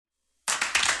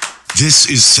This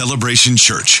is Celebration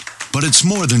Church, but it's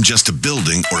more than just a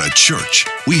building or a church.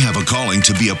 We have a calling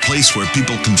to be a place where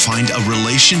people can find a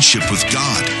relationship with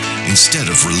God instead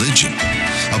of religion.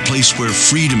 A place where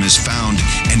freedom is found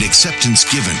and acceptance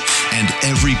given, and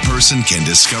every person can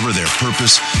discover their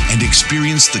purpose and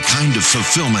experience the kind of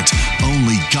fulfillment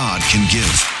only God can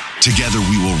give. Together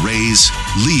we will raise,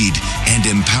 lead, and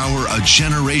empower a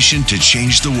generation to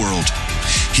change the world.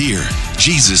 Here,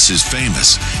 Jesus is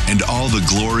famous, and all the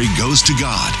glory goes to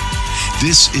God.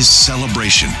 This is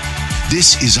Celebration.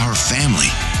 This is our family.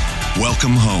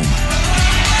 Welcome home.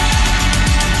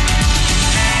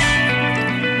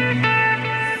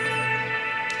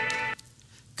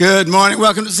 Good morning.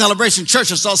 Welcome to Celebration Church.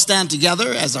 Let's all stand together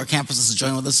as our campuses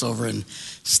join with us over in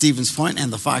Stevens Point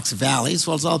and the Fox Valley, as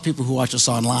well as all the people who watch us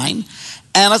online.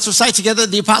 And let's recite together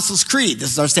the Apostles' Creed.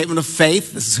 This is our statement of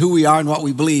faith. This is who we are and what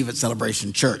we believe at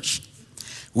Celebration Church.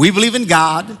 We believe in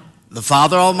God, the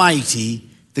Father Almighty,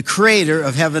 the creator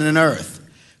of heaven and earth.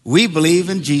 We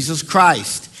believe in Jesus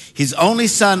Christ, his only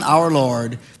Son, our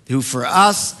Lord, who for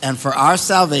us and for our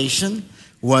salvation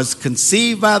was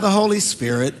conceived by the Holy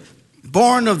Spirit,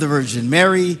 born of the Virgin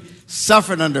Mary,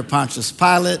 suffered under Pontius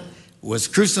Pilate, was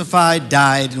crucified,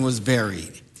 died, and was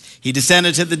buried. He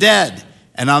descended to the dead,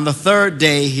 and on the third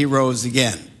day he rose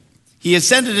again. He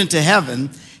ascended into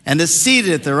heaven and is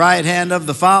seated at the right hand of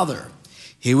the Father.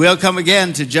 He will come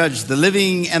again to judge the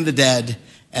living and the dead,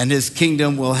 and his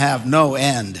kingdom will have no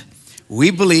end.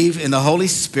 We believe in the Holy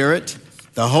Spirit,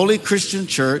 the holy Christian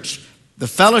church, the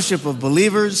fellowship of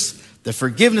believers, the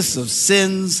forgiveness of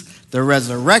sins, the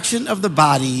resurrection of the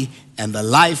body, and the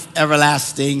life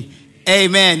everlasting.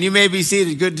 Amen. You may be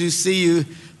seated. Good to see you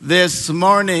this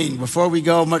morning. Before we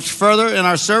go much further in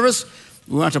our service,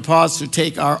 we want to pause to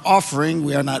take our offering.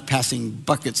 We are not passing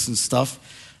buckets and stuff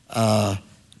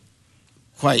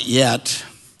quite yet.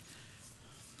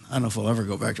 I don't know if we'll ever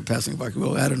go back to passing buckets.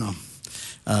 Well, I don't know.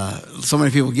 So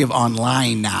many people give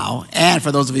online now. And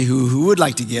for those of you who would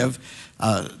like to give,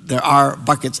 there are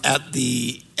buckets at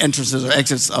the entrances or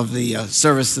exits of the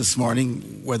service this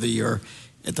morning, whether you're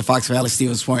at the Fox Valley,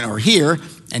 Stevens Point, or here,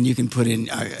 and you can put in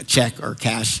a check or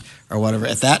cash or whatever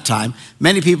at that time.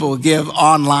 Many people will give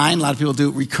online. A lot of people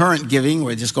do recurrent giving,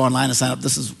 where you just go online and sign up.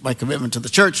 This is my commitment to the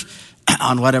church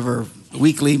on whatever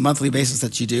weekly, monthly basis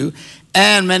that you do.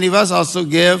 And many of us also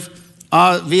give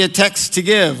via text to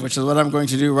give, which is what I'm going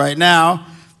to do right now.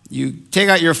 You take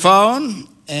out your phone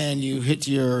and you hit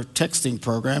your texting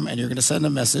program, and you're going to send a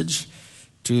message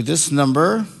to this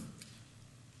number,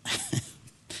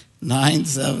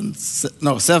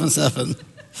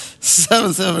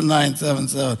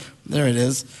 77977. There it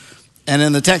is. And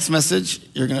in the text message,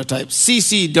 you're going to type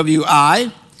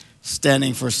CCWI,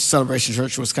 standing for Celebration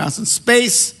Church Wisconsin,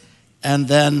 space, and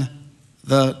then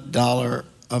the dollar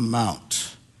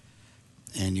amount.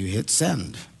 And you hit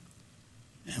send.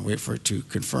 And wait for it to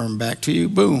confirm back to you.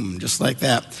 Boom, just like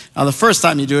that. Now, the first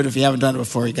time you do it, if you haven't done it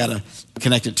before, you got to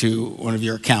connect it to one of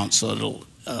your accounts, so it'll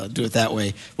do it that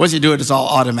way. Once you do it, it's all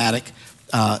automatic,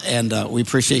 and we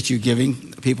appreciate you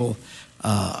giving. People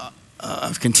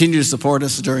have continued to support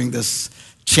us during this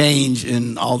change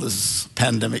in all this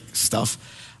pandemic stuff,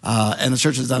 and the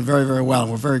church has done very, very well,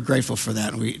 and we're very grateful for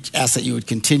that, and we ask that you would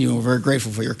continue, and we're very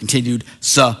grateful for your continued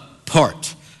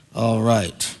support. All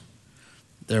right,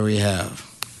 there we have.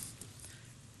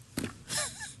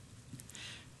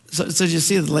 So did you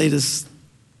see the latest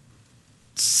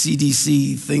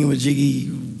CDC thingamajiggy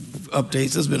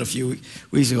updates? There's been a few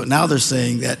weeks ago. Now they're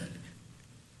saying that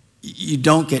you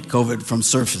don't get COVID from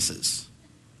surfaces.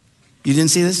 You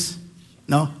didn't see this?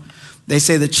 No? They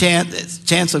say the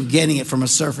chance of getting it from a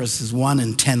surface is 1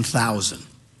 in 10,000.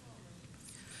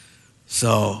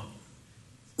 So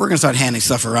we're going to start handing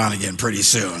stuff around again pretty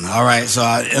soon. All right? So,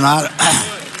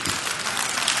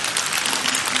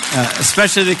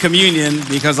 especially the communion,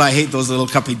 because I hate those little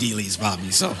cuppy dealies,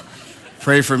 Bobby. So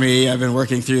pray for me. I've been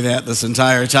working through that this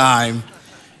entire time.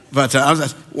 But I was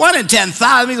like, 1 in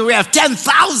 10,000 means we have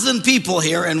 10,000 people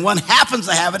here, and one happens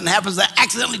to have it and happens to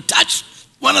accidentally touch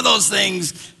one of those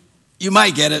things. You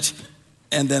might get it,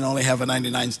 and then only have a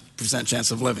 99%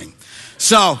 chance of living.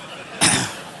 So,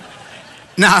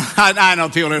 now I know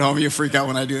people at home, you freak out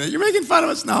when I do that. You're making fun of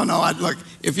us? No. Look,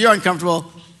 if you're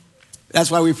uncomfortable, that's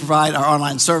why we provide our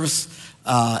online service,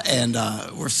 and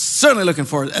we're certainly looking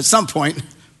forward at some point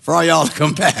for all y'all to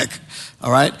come back,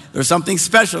 all right? There's something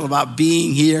special about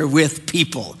being here with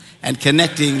people and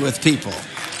connecting with people.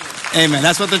 Amen.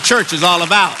 That's what the church is all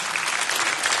about.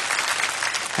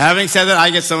 Having said that, I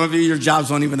guess some of you, your jobs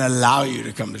won't even allow you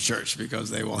to come to church because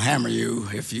they will hammer you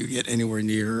if you get anywhere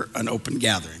near an open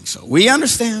gathering. So we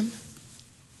understand.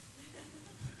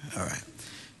 All right.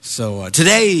 So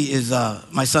today is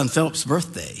my son Philip's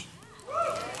birthday.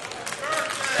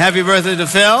 Happy birthday to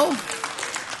Phil.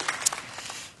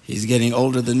 He's getting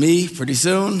older than me pretty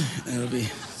soon. It'll be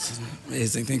an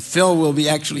amazing thing. Phil will be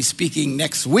actually speaking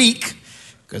next week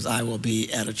because I will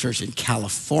be at a church in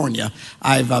California.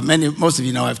 Most of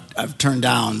you know I've turned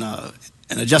down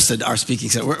and adjusted our speaking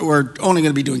set. We're only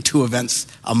going to be doing 2 events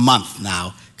a month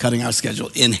now, cutting our schedule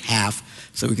in half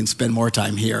so we can spend more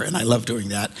time here, and I love doing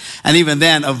that. And even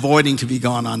then, avoiding to be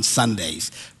gone on Sundays.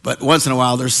 But once in a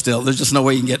while, there's just no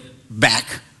way you can get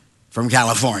back from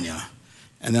California.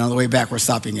 And then on the way back, we're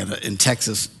stopping in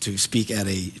Texas to speak at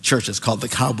a church that's called the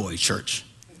Cowboy Church.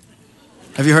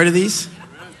 Have you heard of these?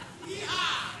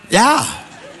 Yeah.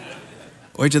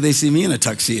 Wait till they see me in a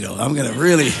tuxedo. I'm going to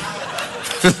really...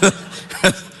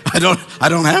 I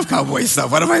don't have cowboy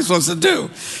stuff. What am I supposed to do?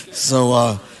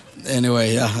 So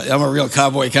anyway, I'm a real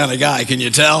cowboy kind of guy. Can you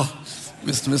tell?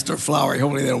 Mr. Flowery.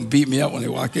 Hopefully they don't beat me up when they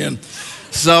walk in.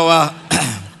 So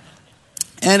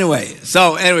anyway,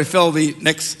 Phil will be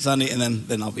next Sunday, and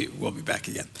then we'll be back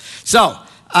again. So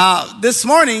this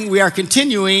morning we are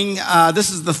continuing. This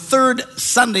is the 3rd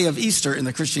Sunday of Easter in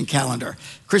the Christian calendar.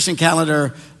 Christian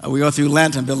calendar, we go through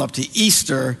Lent and build up to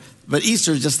Easter. But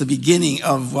Easter is just the beginning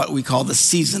of what we call the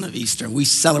season of Easter. We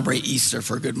celebrate Easter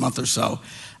for a good month or so.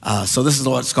 So this is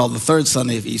what's called the 3rd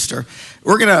Sunday of Easter.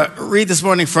 We're going to read this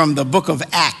morning from the book of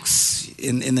Acts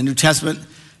in the New Testament.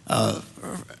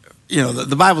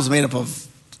 The Bible is made up of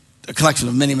a collection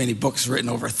of many, many books written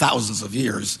over thousands of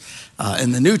years.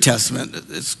 In the New Testament,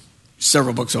 it's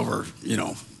several books over,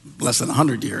 less than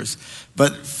 100 years.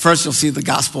 But first you'll see the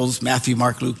Gospels, Matthew,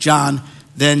 Mark, Luke, John.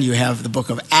 Then you have the book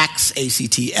of Acts,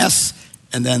 A-C-T-S,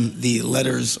 and then the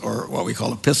letters, or what we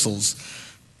call epistles,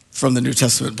 from the New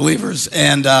Testament believers.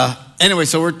 And anyway,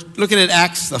 so we're looking at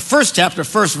Acts, the 1st chapter,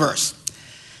 1st verse.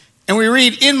 And we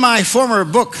read, "In my former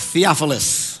book,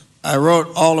 Theophilus, I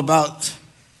wrote all about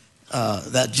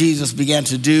that Jesus began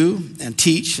to do and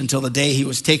teach until the day he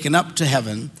was taken up to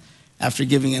heaven after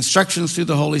giving instructions through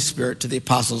the Holy Spirit to the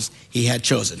apostles he had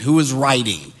chosen." Who was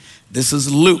writing? This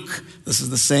is Luke. This is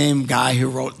the same guy who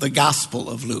wrote the Gospel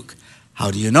of Luke.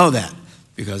 How do you know that?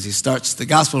 Because he starts the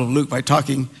Gospel of Luke by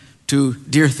talking to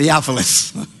dear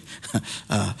Theophilus.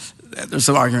 There's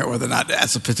some argument whether or not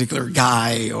that's a particular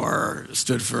guy or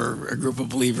stood for a group of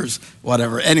believers,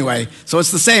 whatever. Anyway, so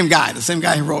it's the same guy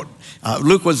who wrote.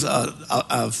 Luke was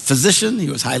a physician. He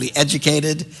was highly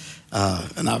educated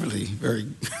and obviously very,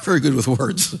 very good with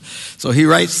words. So he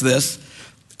writes this,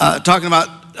 talking about,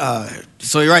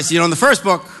 so he writes, in the first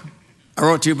book, I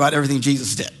wrote to you about everything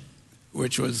Jesus did,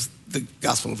 which was the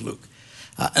Gospel of Luke.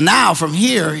 And now from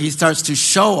here, he starts to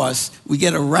show us, we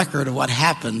get a record of what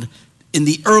happened in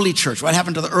the early church. What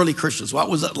happened to the early Christians? What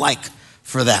was it like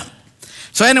for them?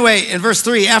 So anyway, in verse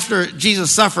 3, after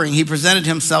Jesus' suffering, he presented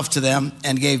himself to them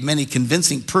and gave many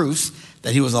convincing proofs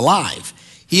that he was alive.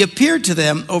 He appeared to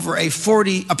them over a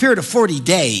period of 40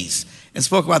 days and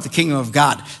spoke about the kingdom of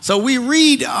God. So we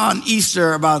read on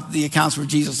Easter about the accounts where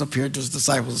Jesus appeared to his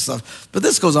disciples and stuff, but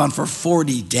this goes on for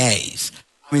 40 days.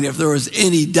 I mean, if there was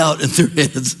any doubt in their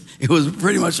heads, it was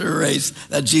pretty much erased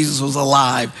that Jesus was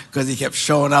alive because he kept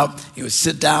showing up. He would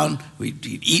sit down, he'd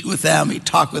eat with them, he'd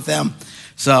talk with them.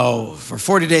 So for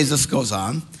 40 days, this goes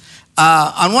on.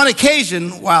 On one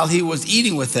occasion, while he was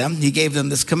eating with them, he gave them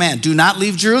this command: "Do not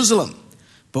leave Jerusalem,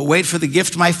 but wait for the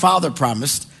gift my Father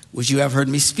promised, which you have heard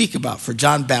me speak about. For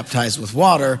John baptized with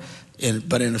water,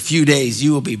 but in a few days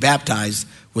you will be baptized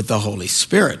with the Holy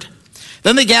Spirit."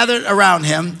 Then they gathered around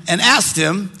him and asked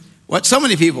him what so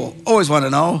many people always want to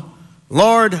know: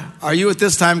 "Lord, are you at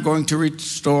this time going to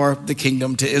restore the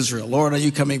kingdom to Israel? Lord, are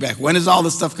you coming back? When is all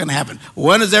this stuff going to happen?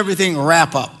 When does everything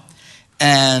wrap up?"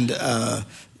 And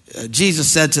Jesus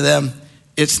said to them,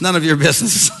 "It's none of your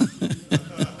business."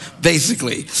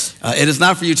 Basically, it is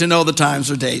not for you to know the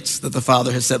times or dates that the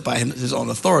Father has set by his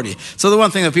own authority. So the one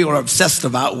thing that people are obsessed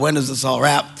about, when does this all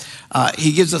wrap?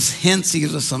 He gives us hints, he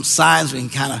gives us some signs, we can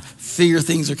kind of figure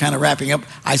things are kind of wrapping up.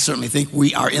 I certainly think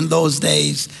we are in those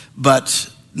days, but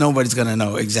nobody's going to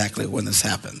know exactly when this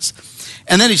happens.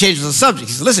 And then he changes the subject.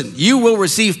 He says, "Listen, you will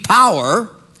receive power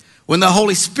when the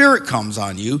Holy Spirit comes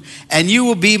on you, and you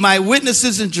will be my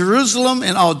witnesses in Jerusalem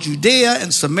and all Judea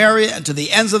and Samaria and to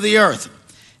the ends of the earth."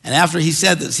 And after he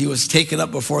said this, he was taken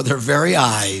up before their very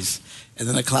eyes, and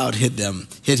then a cloud hid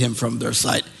him from their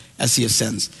sight as he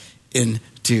ascends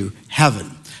into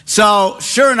heaven. So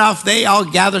sure enough, they all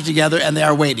gather together and they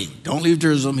are waiting. Don't leave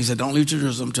Jerusalem. He said, don't leave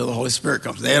Jerusalem until the Holy Spirit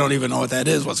comes. They don't even know what that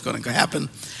is, what's going to happen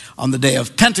on the day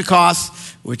of Pentecost,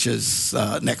 which is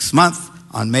next month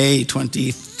on May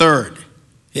 23rd.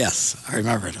 Yes, I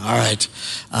remember it. All right.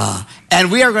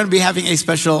 And we are going to be having a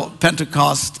special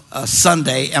Pentecost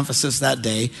Sunday emphasis that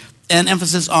day, and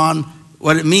emphasis on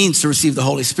what it means to receive the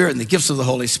Holy Spirit and the gifts of the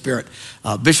Holy Spirit.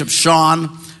 Bishop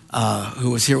Sean,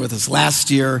 who was here with us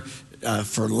last year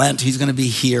for Lent, he's going to be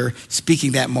here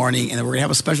speaking that morning, and then we're going to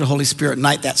have a special Holy Spirit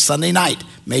night that Sunday night,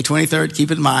 May 23rd, keep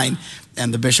it in mind.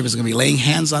 And the bishop is going to be laying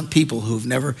hands on people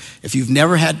if you've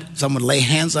never had someone lay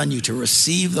hands on you to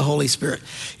receive the Holy Spirit.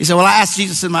 You say, well, I asked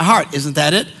Jesus in my heart. Isn't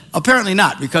that it? Apparently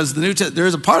not, because there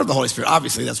is a part of the Holy Spirit.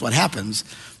 Obviously, that's what happens.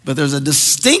 But there's a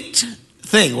distinct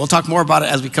thing. We'll talk more about it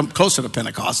as we come closer to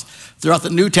Pentecost. Throughout the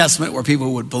New Testament, where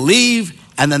people would believe,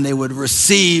 and then they would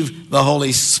receive the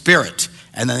Holy Spirit.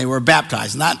 And then they were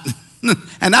baptized.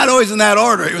 And not always in that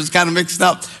order. It was kind of mixed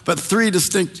up. But three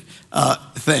distinct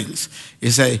things. You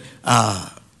say,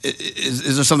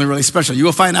 is there something really special? You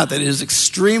will find out that it is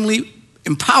extremely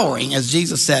empowering. As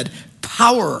Jesus said,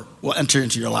 power will enter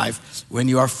into your life when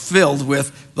you are filled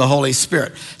with the Holy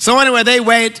Spirit. So anyway, they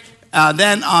wait.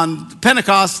 Then on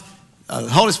Pentecost, the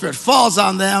Holy Spirit falls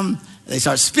on them. They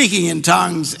start speaking in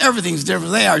tongues. Everything's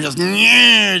different. They are just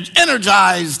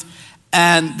energized.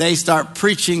 And they start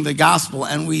preaching the gospel.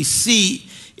 And we see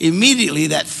immediately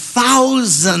that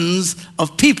thousands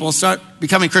of people start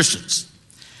becoming Christians.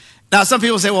 Now, some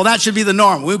people say, well, that should be the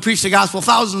norm. When we preach the gospel,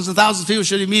 thousands and thousands of people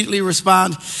should immediately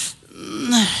respond.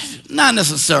 Not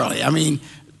necessarily. I mean,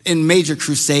 in major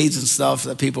crusades and stuff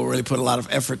that people really put a lot of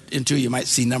effort into, you might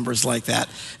see numbers like that.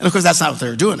 And of course, that's not what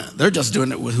they're doing. They're just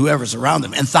doing it with whoever's around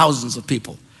them. And thousands of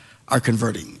people are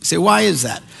converting. You say, why is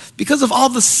that? Because of all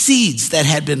the seeds that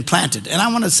had been planted. And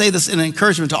I want to say this in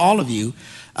encouragement to all of you.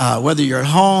 Whether you're at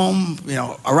home,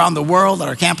 around the world, at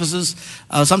our campuses,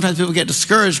 sometimes people get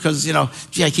discouraged because,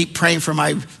 I keep praying for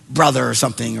my brother or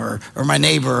something, or my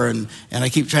neighbor, and I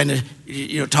keep trying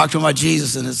to, talk to them about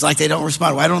Jesus, and it's like they don't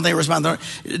respond. Why don't they respond?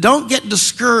 Don't get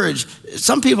discouraged.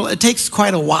 Some people, it takes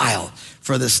quite a while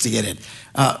for this to get in.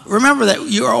 Remember that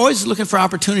you are always looking for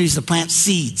opportunities to plant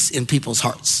seeds in people's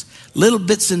hearts. Little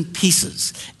bits and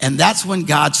pieces. And that's when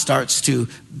God starts to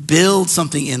build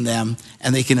something in them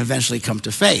and they can eventually come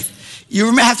to faith.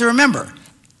 You have to remember,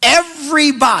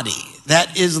 everybody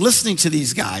that is listening to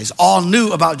these guys all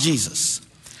knew about Jesus.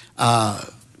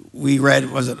 We read,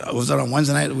 was it on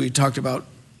Wednesday night that we talked about,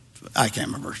 I can't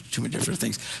remember, too many different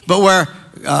things, but where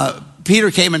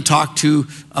Peter came and talked to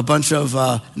a bunch of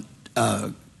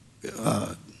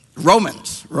Roman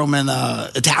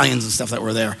Italians and stuff that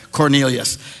were there,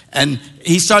 Cornelius. And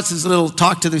he starts his little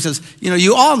talk to them. He says,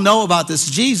 you all know about this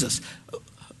Jesus.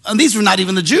 And these were not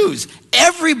even the Jews.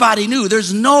 Everybody knew.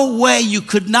 There's no way you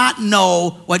could not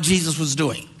know what Jesus was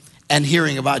doing and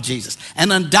hearing about Jesus.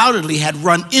 And undoubtedly had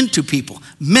run into people,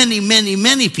 many, many,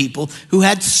 many people who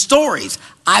had stories.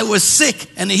 I was sick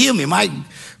and he healed me. My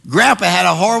grandpa had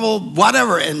a horrible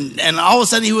whatever, and all of a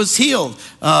sudden he was healed.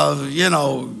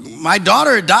 My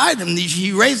daughter died and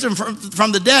he raised him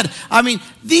from the dead. I mean,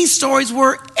 these stories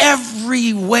were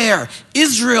everywhere.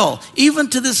 Israel, even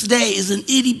to this day, is an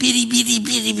itty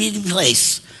bitty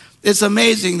place. It's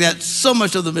amazing that so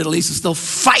much of the Middle East is still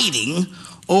fighting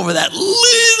over that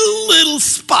little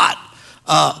spot,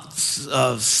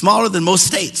 smaller than most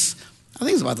states. I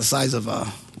think it's about the size of,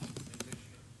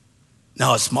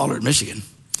 no, it's smaller than Michigan.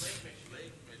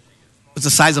 It's the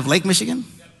size of Lake Michigan?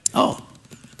 Oh,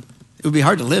 it would be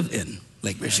hard to live in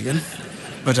Lake Michigan.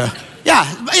 But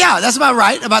yeah, that's about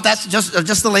right. About that's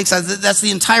just the lake size. That's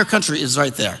the entire country is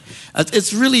right there.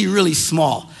 It's really, really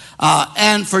small.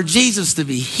 And for Jesus to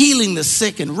be healing the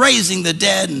sick and raising the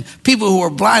dead, and people who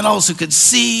were blind also could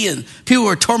see, and people who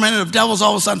were tormented of devils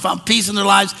all of a sudden found peace in their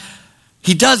lives.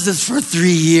 He does this for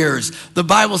 3 years. The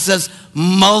Bible says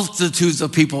multitudes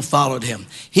of people followed him.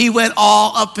 He went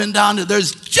all up and down.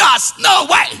 There's just no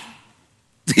way.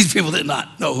 These people did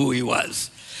not know who he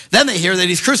was. Then they hear that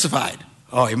he's crucified.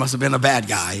 Oh, he must have been a bad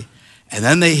guy. And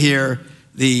then they hear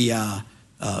the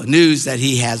news that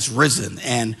he has risen.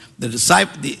 And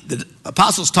the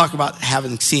apostles talk about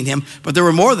having seen him, but there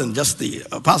were more than just the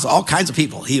apostles, all kinds of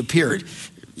people. He appeared.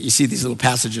 You see these little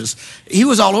passages. He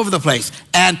was all over the place.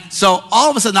 And so all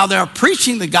of a sudden now they're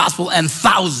preaching the gospel, and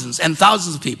thousands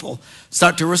of people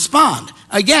start to respond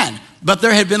again. But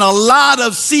there had been a lot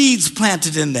of seeds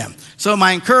planted in them. So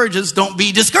my encouragement is, don't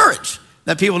be discouraged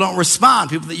that people don't respond,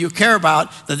 people that you care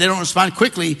about, that they don't respond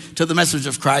quickly to the message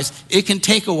of Christ. It can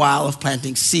take a while of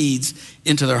planting seeds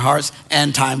into their hearts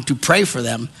and time to pray for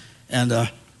them. And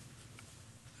I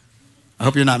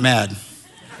hope you're not mad.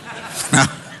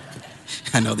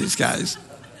 I know these guys.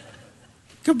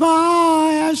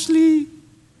 Goodbye, Ashley.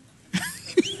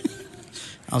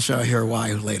 I'll show you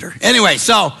why later. Anyway,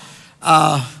 so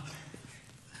that's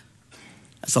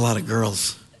That's a lot of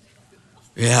girls.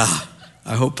 Yeah,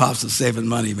 I hope Pops is saving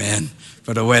money, man,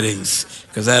 for the weddings,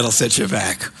 because that'll set you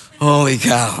back. Holy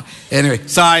cow. Anyway,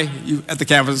 sorry, you at the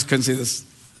campus couldn't see this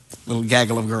little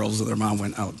gaggle of girls that their mom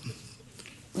went out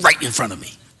right in front of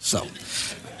me. So,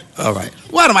 all right.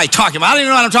 What am I talking about? I don't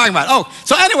even know what I'm talking about. Oh,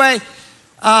 so anyway,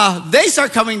 they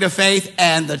start coming to faith,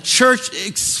 and the church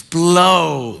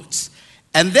explodes.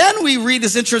 And then we read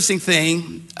this interesting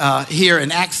thing here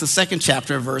in Acts, the 2nd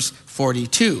chapter, verse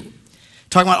 42.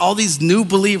 Talking about all these new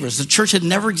believers. The church had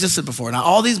never existed before. Now,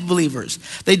 all these believers,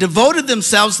 they devoted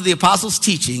themselves to the apostles'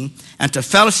 teaching and to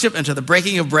fellowship and to the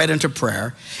breaking of bread and to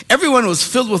prayer. Everyone was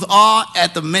filled with awe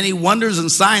at the many wonders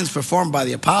and signs performed by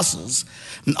the apostles.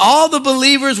 And all the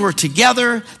believers were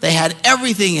together. They had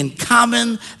everything in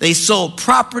common. They sold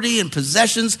property and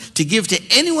possessions to give to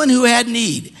anyone who had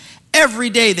need. Every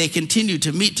day they continued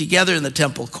to meet together in the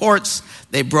temple courts.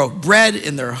 They broke bread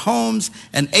in their homes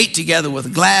and ate together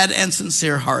with glad and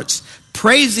sincere hearts,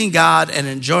 praising God and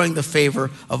enjoying the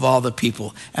favor of all the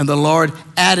people. And the Lord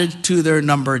added to their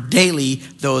number daily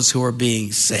those who were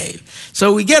being saved.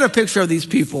 So we get a picture of these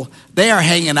people. They are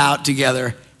hanging out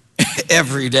together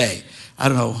every day. I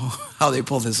don't know how they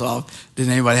pulled this off.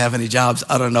 Didn't anybody have any jobs?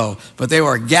 I don't know. But they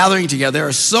were gathering together. They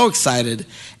were so excited.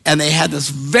 And they had this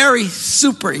very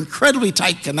super, incredibly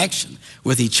tight connection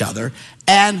with each other.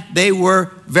 And they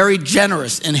were very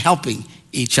generous in helping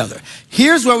each other.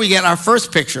 Here's where we get our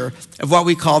first picture of what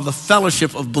we call the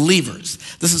fellowship of believers.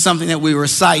 This is something that we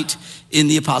recite in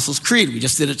the Apostles' Creed. We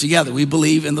just did it together. We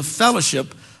believe in the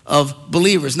fellowship of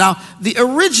believers. Now, the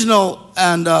original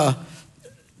and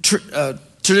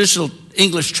traditional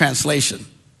English translation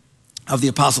of the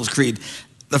Apostles' Creed,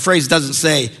 the phrase doesn't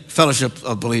say fellowship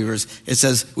of believers. It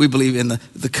says we believe in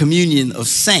the communion of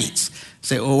saints.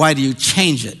 Say, well, why do you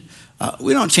change it?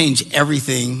 We don't change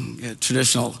everything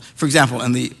traditional. For example,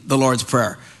 in the Lord's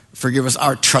Prayer, forgive us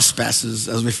our trespasses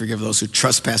as we forgive those who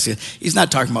trespass against. He's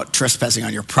not talking about trespassing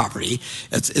on your property.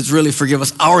 It's really forgive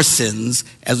us our sins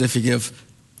as we forgive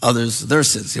others their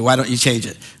sins. Why don't you change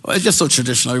it? Well, it's just so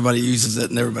traditional. Everybody uses it,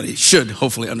 and everybody should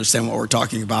hopefully understand what we're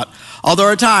talking about. Although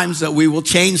there are times that we will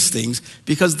change things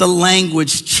because the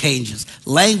language changes.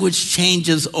 Language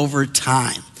changes over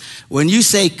time. When you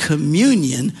say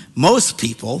communion, most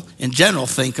people in general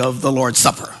think of the Lord's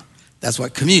Supper. That's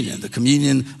what communion, the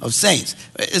communion of saints.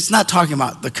 It's not talking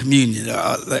about the communion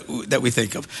that we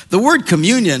think of. The word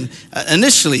communion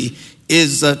initially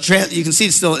is, you can see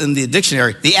it still in the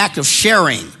dictionary, the act of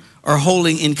sharing or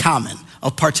holding in common,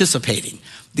 of participating.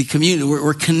 The communion,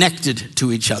 we're connected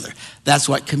to each other. That's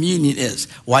what communion is.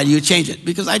 Why do you change it?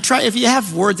 Because if you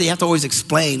have words that you have to always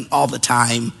explain all the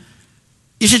time,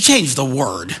 you should change the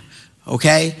word,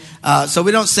 okay? So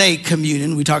we don't say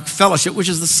communion, we talk fellowship, which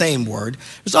is the same word.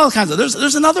 There's all kinds of,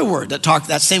 there's another word that talks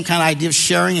that same kind of idea of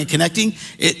sharing and connecting.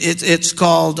 It's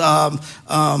called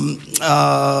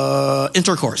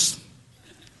intercourse.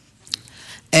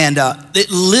 And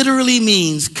it literally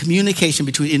means communication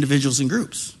between individuals and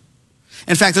groups.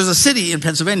 In fact, there's a city in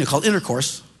Pennsylvania called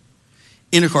Intercourse,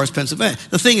 Pennsylvania.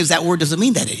 The thing is that word doesn't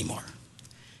mean that anymore.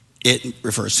 It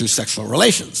refers to sexual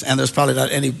relations. And there's probably not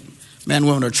any man,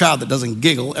 woman, or child that doesn't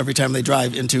giggle every time they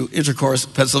drive into Intercourse,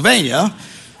 Pennsylvania,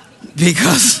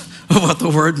 because of what the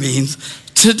word means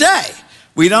today.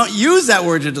 We don't use that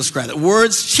word to describe it.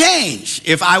 Words change.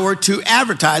 If I were to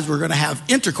advertise we're going to have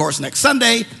intercourse next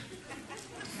Sunday,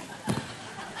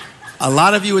 a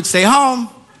lot of you would stay home.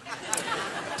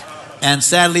 And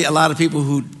sadly, a lot of people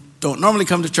who don't normally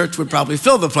come to church would probably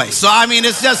fill the place. So, I mean,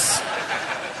 it's just,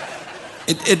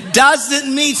 it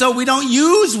doesn't mean, so we don't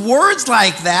use words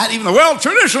like that, even though, well,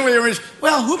 traditionally,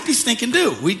 well, whoopty stinking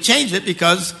do. We change it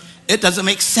because it doesn't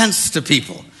make sense to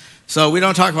people. So we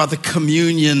don't talk about the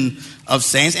communion of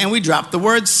saints, and we drop the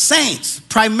word saints,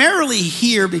 primarily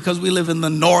here because we live in the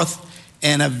north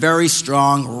and a very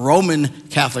strong Roman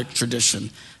Catholic tradition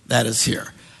that is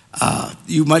here.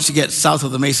 You much get south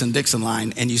of the Mason-Dixon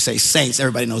line and you say saints,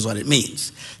 everybody knows what it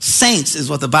means. Saints is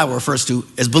what the Bible refers to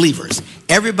as believers.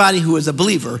 Everybody who is a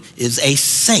believer is a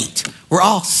saint. We're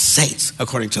all saints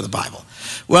according to the Bible.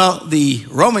 Well, the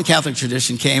Roman Catholic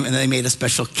tradition came and they made a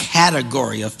special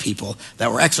category of people that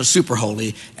were extra super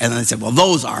holy, and then they said, well,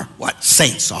 those are what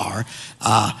saints are.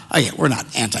 Again, we're not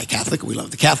anti-Catholic. We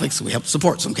love the Catholics. We help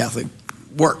support some Catholic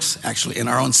works, actually, in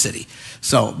our own city.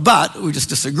 So, but we just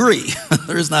disagree.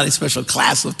 There is not a special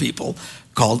class of people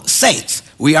called saints.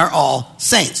 We are all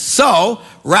saints. So,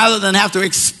 rather than have to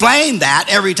explain that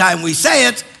every time we say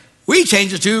it, we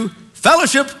change it to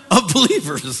fellowship of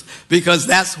believers, because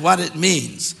that's what it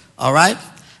means. All right?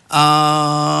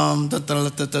 Now,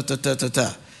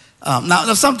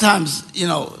 sometimes,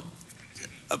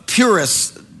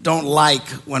 purists don't like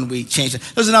when we change it.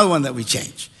 There's another one that we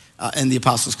change in the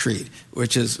Apostles' Creed,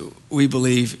 which is we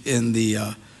believe in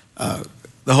the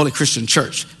Holy Christian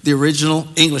Church. The original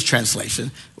English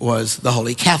translation was the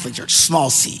Holy Catholic Church, small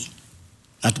c,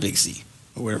 not the big C,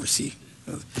 or whatever C.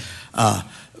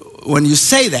 When you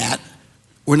say that,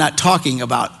 we're not talking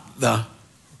about the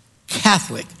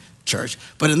Catholic Church,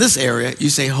 but in this area, you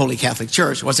say Holy Catholic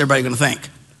Church, what's everybody going to think?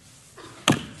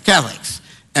 Catholics.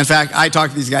 In fact, I talk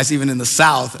to these guys even in the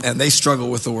South, and they struggle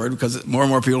with the word because more and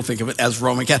more people think of it as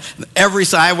Roman Catholic.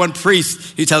 I have one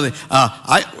priest, he tells me,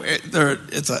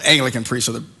 it's an Anglican priest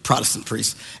or the Protestant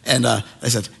priest, and they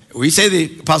said, we say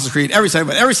the Apostles' Creed every Sunday,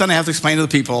 but every Sunday I have to explain to the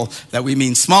people that we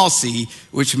mean small c,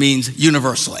 which means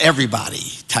universal, everybody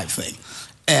type thing.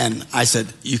 And I said,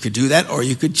 you could do that or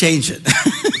you could change it.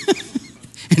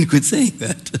 And quit saying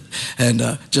that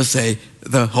and just say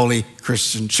the Holy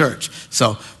Christian Church.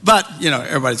 So, but,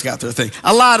 everybody's got their thing.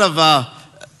 A lot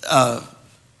of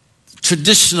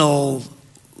traditional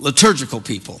liturgical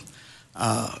people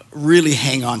really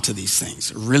hang on to these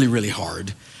things really, really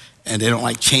hard, and they don't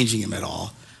like changing them at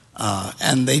all.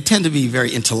 And they tend to be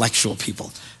very intellectual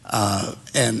people.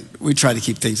 And we try to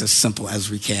keep things as simple as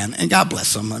we can. And God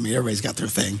bless them. I mean, everybody's got their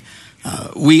thing.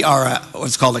 We are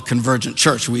what's called a convergent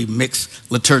church. We mix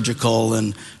liturgical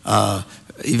and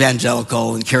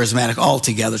evangelical and charismatic all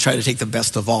together, try to take the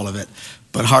best of all of it.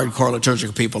 But hardcore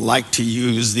liturgical people like to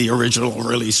use the original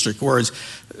really strict words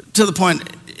to the point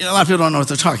a lot of people don't know what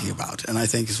they're talking about. And I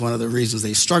think it's one of the reasons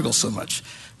they struggle so much.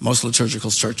 Most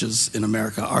liturgical churches in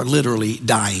America are literally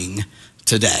dying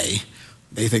today.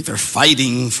 They think they're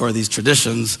fighting for these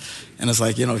traditions. And it's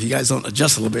like, if you guys don't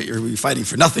adjust a little bit, you're going to be fighting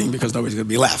for nothing because nobody's going to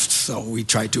be left. So we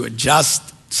try to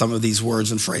adjust some of these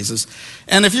words and phrases.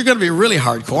 And if you're going to be really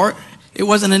hardcore, it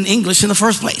wasn't in English in the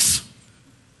first place.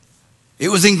 It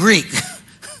was in Greek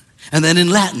and then in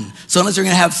Latin. So unless you're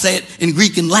going to say it in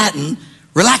Greek and Latin,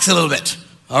 relax a little bit.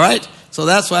 All right? So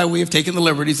that's why we have taken the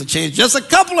liberties to change just a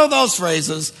couple of those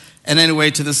phrases. And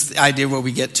anyway, to this idea where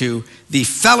we get to the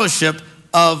fellowship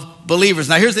of believers.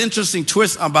 Now, here's the interesting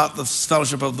twist about the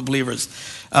fellowship of the believers.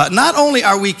 Not only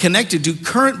are we connected to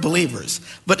current believers,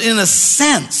 but in a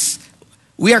sense,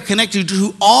 we are connected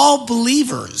to all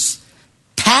believers,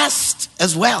 past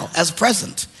as well as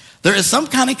present. There is some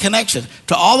kind of connection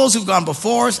to all those who've gone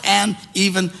before us and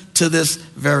even to this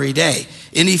very day.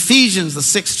 In Ephesians, the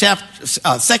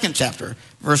second chapter,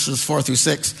 verses 4 through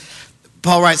 6,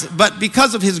 Paul writes, but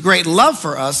because of his great love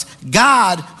for us,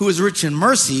 God, who is rich in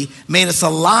mercy, made us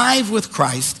alive with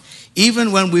Christ,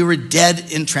 even when we were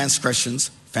dead in transgressions,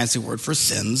 fancy word for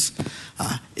sins.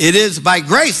 It is by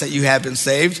grace that you have been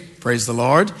saved, praise the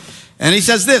Lord. And he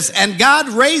says this, and God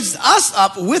raised us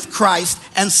up with Christ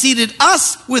and seated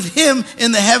us with him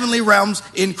in the heavenly realms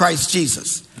in Christ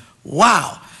Jesus.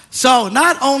 Wow. So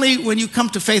not only when you come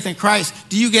to faith in Christ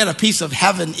do you get a piece of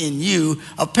heaven in you,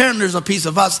 apparently there's a piece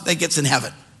of us that gets in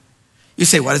heaven. You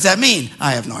say, what does that mean?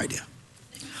 I have no idea.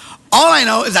 All I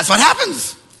know is that's what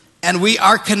happens. And we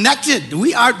are connected.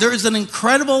 There is an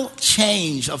incredible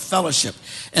change of fellowship.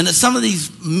 And some of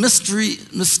these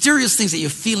mysterious things that you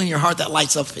feel in your heart that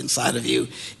lights up inside of you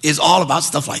is all about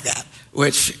stuff like that,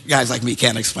 which guys like me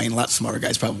can't explain. A lot smarter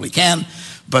guys probably can.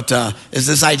 But is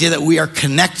this idea that we are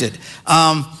connected.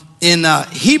 In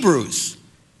Hebrews,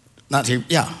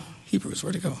 Hebrews,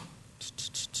 where'd it go?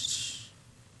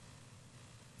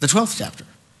 The 12th chapter,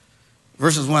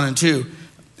 verses 1 and 2.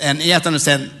 And you have to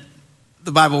understand,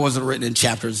 the Bible wasn't written in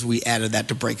chapters. We added that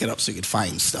to break it up so you could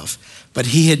find stuff. But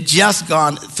he had just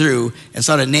gone through and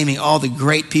started naming all the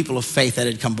great people of faith that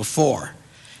had come before.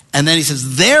 And then he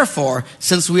says, therefore,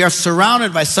 since we are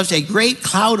surrounded by such a great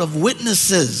cloud of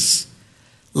witnesses,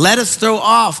 let us throw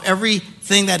off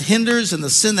everything that hinders and the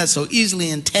sin that so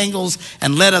easily entangles,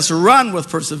 and let us run with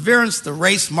perseverance the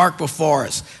race marked before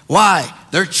us. Why?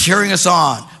 They're cheering us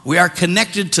on. We are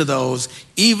connected to those.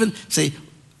 Even, say,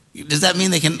 does that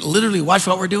mean they can literally watch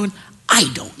what we're doing? I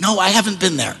don't know. I haven't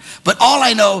been there. But all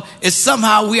I know is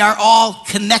somehow we are all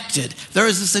connected. There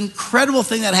is this incredible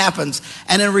thing that happens.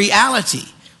 And in reality,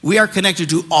 we are connected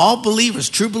to all believers,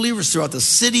 true believers throughout the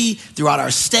city, throughout our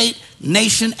state,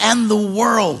 nation, and the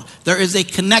world. There is a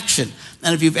connection.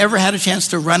 And if you've ever had a chance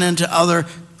to run into other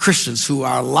Christians who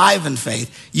are alive in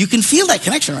faith, you can feel that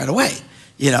connection right away.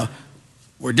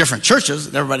 We're different churches,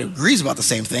 and everybody agrees about the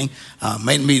same thing.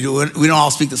 We don't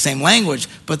all speak the same language,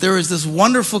 but there is this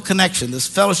wonderful connection, this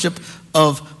fellowship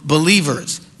of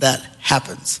believers that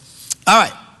happens. All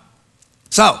right.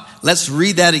 So let's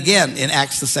read that again in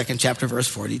Acts, the 2nd chapter, verse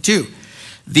 42.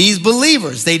 These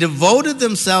believers, they devoted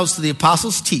themselves to the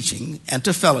apostles' teaching and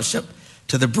to fellowship,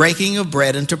 to the breaking of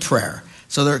bread and to prayer.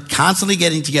 So they're constantly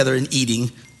getting together and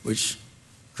eating which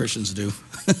Christians do.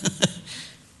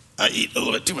 I eat a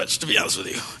little bit too much, to be honest with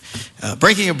you.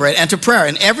 Breaking of bread, and to prayer.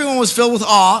 And everyone was filled with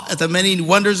awe at the many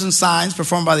wonders and signs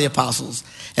performed by the apostles.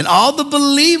 And all the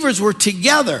believers were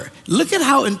together. Look at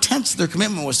how intense their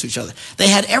commitment was to each other. They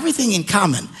had everything in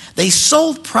common. They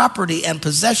sold property and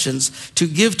possessions to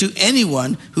give to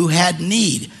anyone who had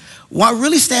need. What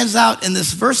really stands out in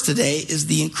this verse today is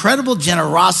the incredible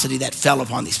generosity that fell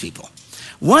upon these people.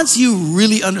 Once you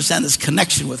really understand this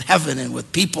connection with heaven and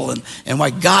with people and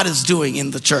what God is doing in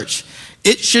the church,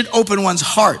 it should open one's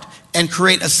heart and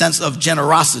create a sense of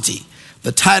generosity.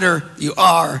 The tighter you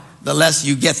are, the less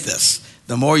you get this.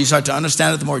 The more you start to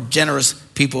understand it, the more generous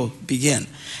people begin.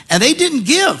 And they didn't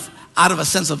give out of a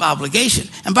sense of obligation.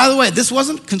 And by the way, this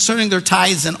wasn't concerning their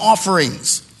tithes and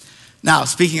offerings. Now,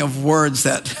 speaking of words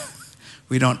that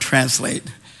we don't translate,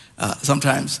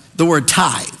 sometimes the word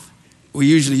tithe. We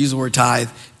usually use the word tithe,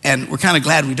 and we're kind of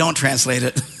glad we don't translate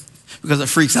it because it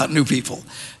freaks out new people.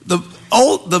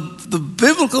 The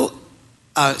biblical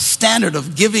standard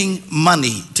of giving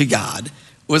money to God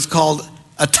was called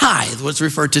a tithe, was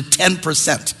referred to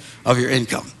 10% of your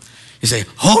income. You say,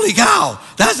 holy cow,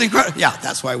 that's incredible. Yeah,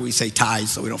 that's why we say tithe,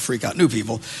 so we don't freak out new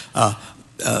people.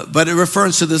 But it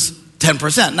refers to this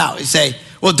 10%. Now, you say,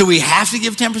 well, do we have to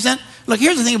give 10%? Look,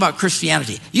 here's the thing about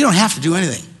Christianity. You don't have to do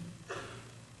anything.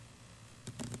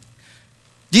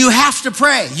 Do you have to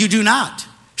pray? You do not.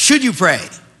 Should you pray?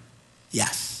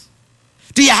 Yes.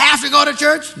 Do you have to go to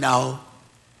church? No.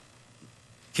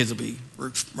 Kids will be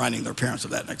reminding their parents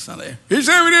of that next Sunday. He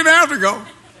said we didn't have to go.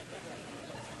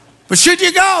 But should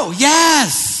you go?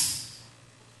 Yes.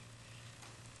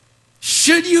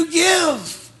 Should you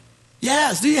give?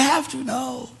 Yes. Do you have to?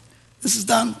 No. This is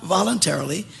done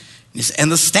voluntarily. And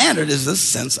the standard is this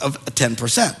sense of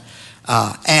 10%.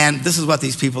 And this is what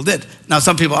these people did. Now,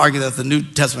 some people argue that the New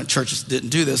Testament churches didn't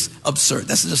do this. Absurd.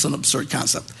 That's just an absurd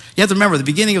concept. You have to remember, the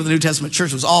beginning of the New Testament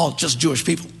church was all just Jewish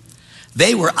people.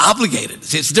 They were obligated.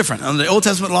 See, it's different. Under the Old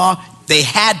Testament law, they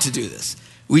had to do this.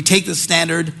 We take the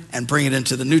standard and bring it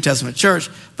into the New Testament church,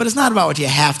 but it's not about what you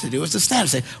have to do. It's the standard.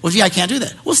 Say, well, gee, I can't do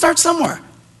that. We'll start somewhere.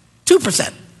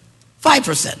 2%,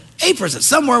 5%, 8%,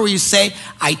 somewhere where you say,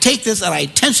 I take this and I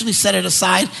intentionally set it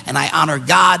aside and I honor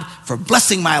God for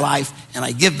blessing my life and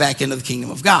I give back into the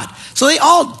kingdom of God. So they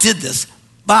all did this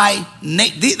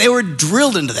they were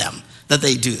drilled into them that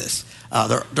they do this,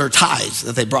 their tithes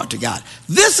that they brought to God.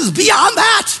 This is beyond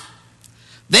that.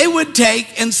 They would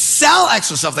take and sell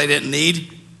extra stuff they didn't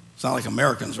need. It's not like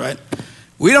Americans, right?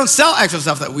 We don't sell extra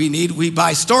stuff that we need. We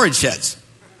buy storage sheds.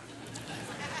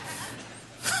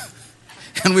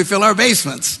 And we fill our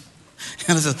basements.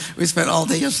 And it says, we spent all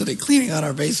day yesterday cleaning out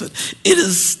our basement. It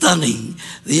is stunning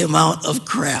the amount of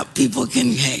crap people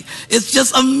can hang. It's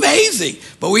just amazing.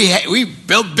 But we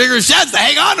built bigger sheds to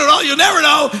hang on to it all. You'll never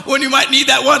know when you might need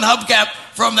that one hubcap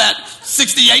from that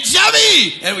 68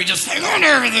 Chevy. And we just hang on to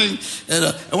everything.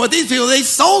 And what these people, they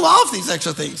sold off these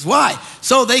extra things. Why?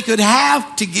 So they could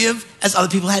have to give as other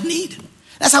people had need.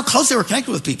 That's how close they were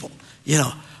connected with people.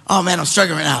 Oh man, I'm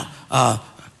struggling right now.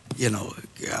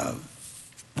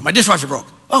 My dishwasher broke.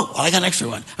 Oh, well, I got an extra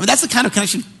one. I mean, that's the kind of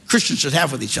connection Christians should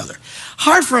have with each other.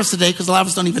 Hard for us today because a lot of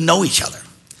us don't even know each other.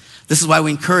 This is why we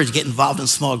encourage get involved in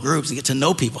small groups and get to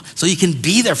know people so you can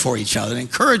be there for each other and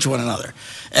encourage one another.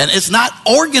 And it's not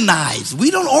organized.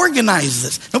 We don't organize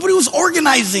this. Nobody was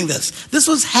organizing this. This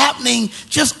was happening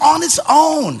just on its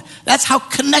own. That's how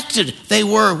connected they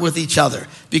were with each other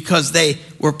because they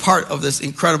were part of this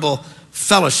incredible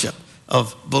fellowship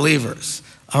of believers.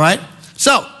 All right?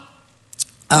 So,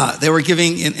 they were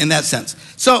giving in that sense.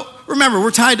 So, remember,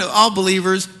 we're tied to all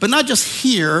believers, but not just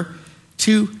here,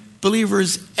 to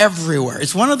believers everywhere.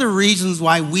 It's one of the reasons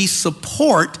why we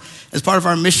support, as part of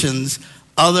our missions,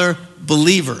 other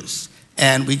believers.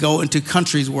 And we go into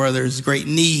countries where there's great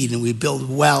need, and we build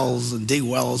wells and dig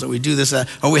wells, or we do this,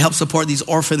 or we help support these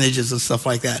orphanages and stuff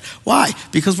like that. Why?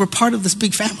 Because we're part of this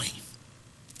big family.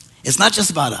 It's not just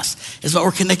about us. It's about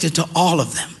we're connected to all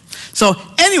of them. So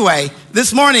anyway,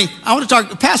 this morning, I want to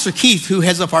talk, Pastor Keith, who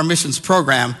heads up our missions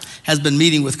program, has been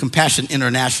meeting with Compassion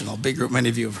International, big group, many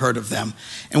of you have heard of them.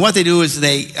 And what they do is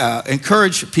they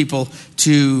encourage people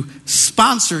to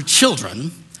sponsor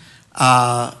children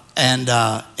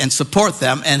and support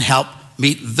them and help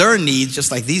meet their needs,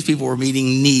 just like these people were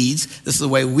meeting needs. This is the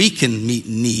way we can meet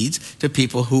needs to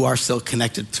people who are still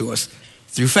connected to us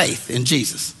through faith in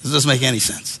Jesus. Does this make any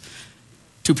sense?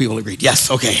 2 people agreed.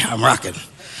 Yes, okay, I'm rocking.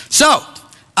 So,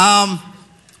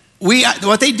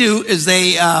 what they do is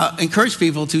they encourage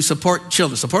people to support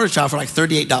children, support a child for like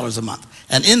 $38 a month.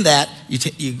 And in that,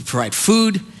 you provide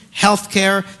food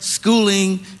healthcare,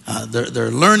 schooling, their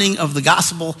learning of the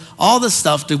gospel, all this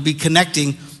stuff to be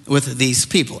connecting with these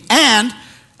people. And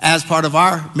as part of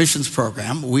our missions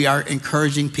program, we are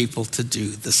encouraging people to do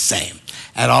the same.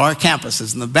 At all our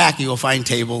campuses, in the back, you will find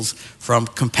tables from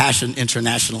Compassion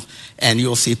International, and you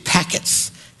will see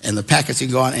packets. And the packets, you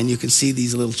go on, and you can see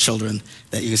these little children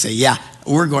that you can say, yeah,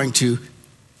 we're going to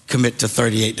commit to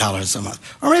 $38 a month.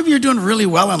 Or maybe you're doing really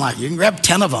well in life. You can grab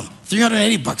 10 of them,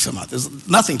 $380 a month. There's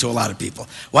nothing to a lot of people.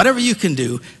 Whatever you can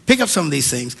do, pick up some of these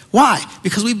things. Why?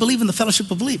 Because we believe in the fellowship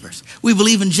of believers. We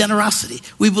believe in generosity.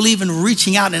 We believe in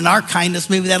reaching out in our kindness.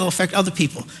 Maybe that'll affect other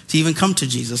people to even come to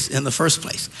Jesus in the first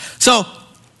place. So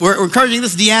we're encouraging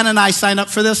this. Deanna and I signed up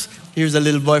for this. Here's a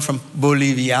little boy from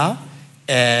Bolivia.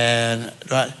 And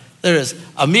there is.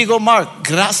 Amigo Mark,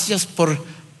 gracias por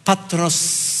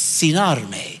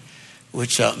patrocinarme,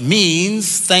 which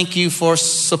means thank you for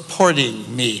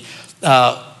supporting me.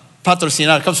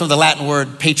 Patrocinar comes from the Latin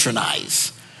word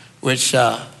patronize, which,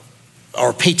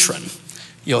 or patron.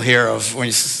 You'll hear of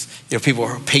when people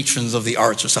are patrons of the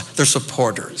arts or stuff. They're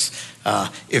supporters.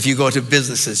 If you go to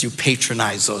businesses, you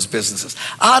patronize those businesses.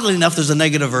 Oddly enough, there's a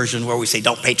negative version where we say,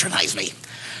 don't patronize me,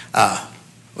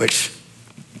 which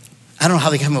I don't know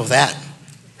how they come up with that.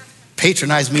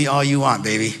 Patronize me all you want,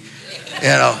 baby.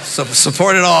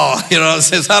 Support it all. I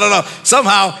don't know.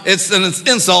 Somehow it's an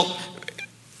insult.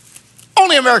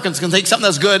 Only Americans can take something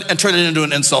that's good and turn it into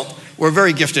an insult. We're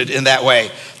very gifted in that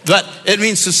way. But it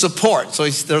means to support. So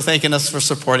they're thanking us for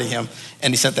supporting him.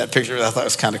 And he sent that picture. I thought it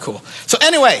was kind of cool. So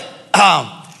anyway,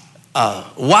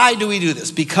 why do we do this?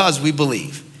 Because we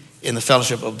believe in the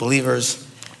fellowship of believers.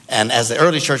 And as the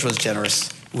early church was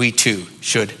generous, we too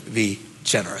should be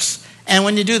generous. And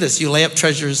when you do this, you lay up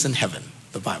treasures in heaven,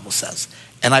 the Bible says.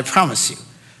 And I promise you,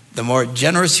 the more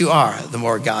generous you are, the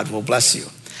more God will bless you.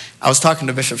 I was talking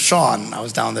to Bishop Sean. I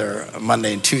was down there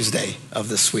Monday and Tuesday of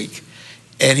this week.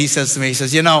 And he says to me,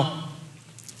 a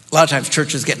lot of times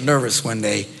churches get nervous when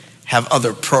they have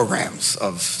other programs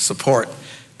of support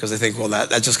because they think, well,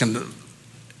 that's just going to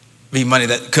be money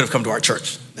that could have come to our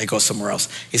church. They go somewhere else.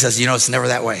 He says, it's never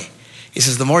that way. He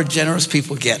says, the more generous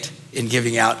people get in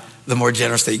giving out, the more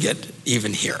generous they get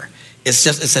even here.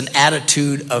 It's an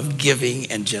attitude of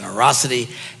giving and generosity.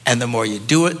 And the more you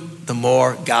do it, the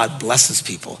more God blesses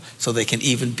people so they can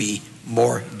even be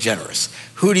more generous.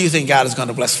 Who do you think God is going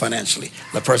to bless financially?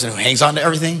 The person who hangs on to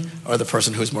everything or the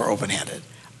person who's more open-handed?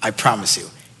 I promise you,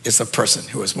 it's the person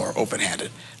who is more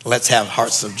open-handed. Let's have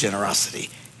hearts of generosity.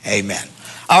 Amen.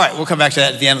 All right, we'll come back to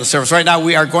that at the end of the service. Right now,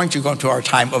 we are going to go into our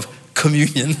time of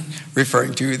communion,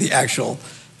 referring to the actual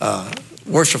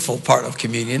worshipful part of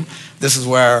communion. This is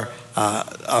where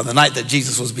on the night that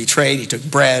Jesus was betrayed, he took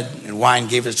bread and wine,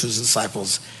 gave it to his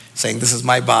disciples, saying, this is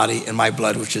my body and my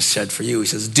blood, which is shed for you. He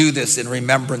says, do this in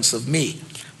remembrance of me.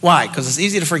 Why? Because it's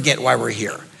easy to forget why we're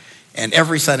here. And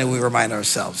every Sunday we remind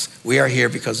ourselves, we are here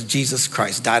because Jesus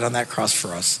Christ died on that cross for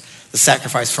us, the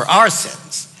sacrifice for our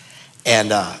sins.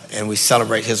 And we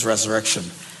celebrate his resurrection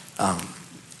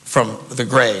from the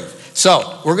grave.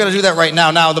 So we're going to do that right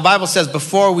now. Now, the Bible says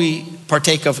before we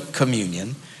partake of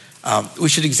communion, we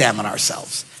should examine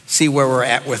ourselves, see where we're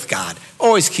at with God.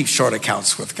 Always keep short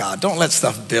accounts with God. Don't let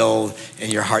stuff build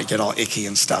and your heart get all icky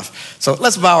and stuff. So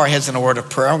let's bow our heads in a word of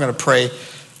prayer. I'm going to pray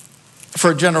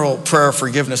for a general prayer of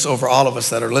forgiveness over all of us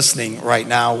that are listening right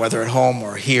now, whether at home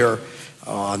or here,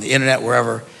 on the internet,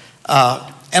 wherever.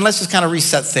 And let's just kind of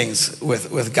reset things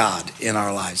with God in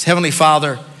our lives. Heavenly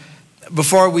Father,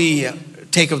 before we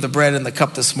take of the bread and the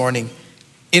cup this morning,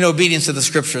 in obedience to the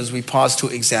scriptures, we pause to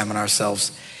examine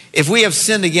ourselves. If we have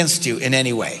sinned against you in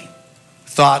any way,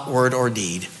 thought, word, or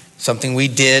deed, something we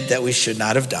did that we should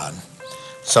not have done,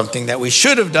 something that we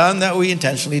should have done that we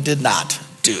intentionally did not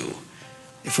do,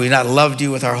 if we've not loved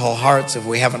you with our whole hearts, if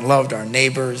we haven't loved our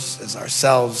neighbors as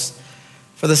ourselves,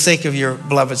 for the sake of your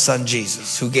beloved Son,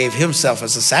 Jesus, who gave himself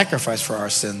as a sacrifice for our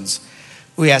sins,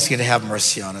 we ask you to have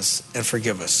mercy on us and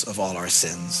forgive us of all our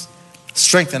sins.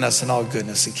 Strengthen us in all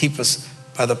goodness and keep us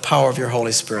by the power of your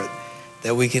Holy Spirit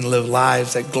that we can live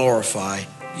lives that glorify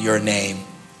your name.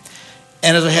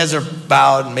 And as our heads are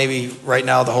bowed, maybe right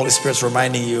now the Holy Spirit's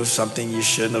reminding you of something you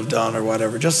shouldn't have done or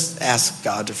whatever, just ask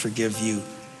God to forgive you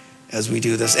as we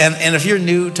do this. And if you're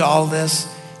new to all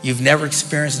this, you've never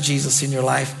experienced Jesus in your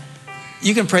life,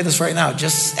 you can pray this right now.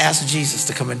 Just ask Jesus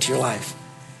to come into your life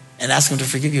and ask him to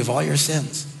forgive you of all your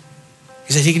sins.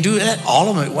 He said he can do that, all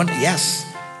of them at once. Yes,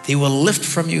 he will lift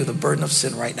from you the burden of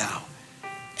sin right now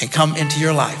and come into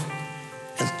your life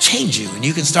and change you. And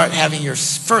you can start having your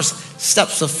first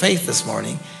steps of faith this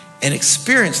morning and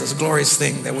experience this glorious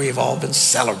thing that we've all been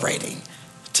celebrating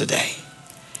today.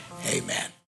 Amen.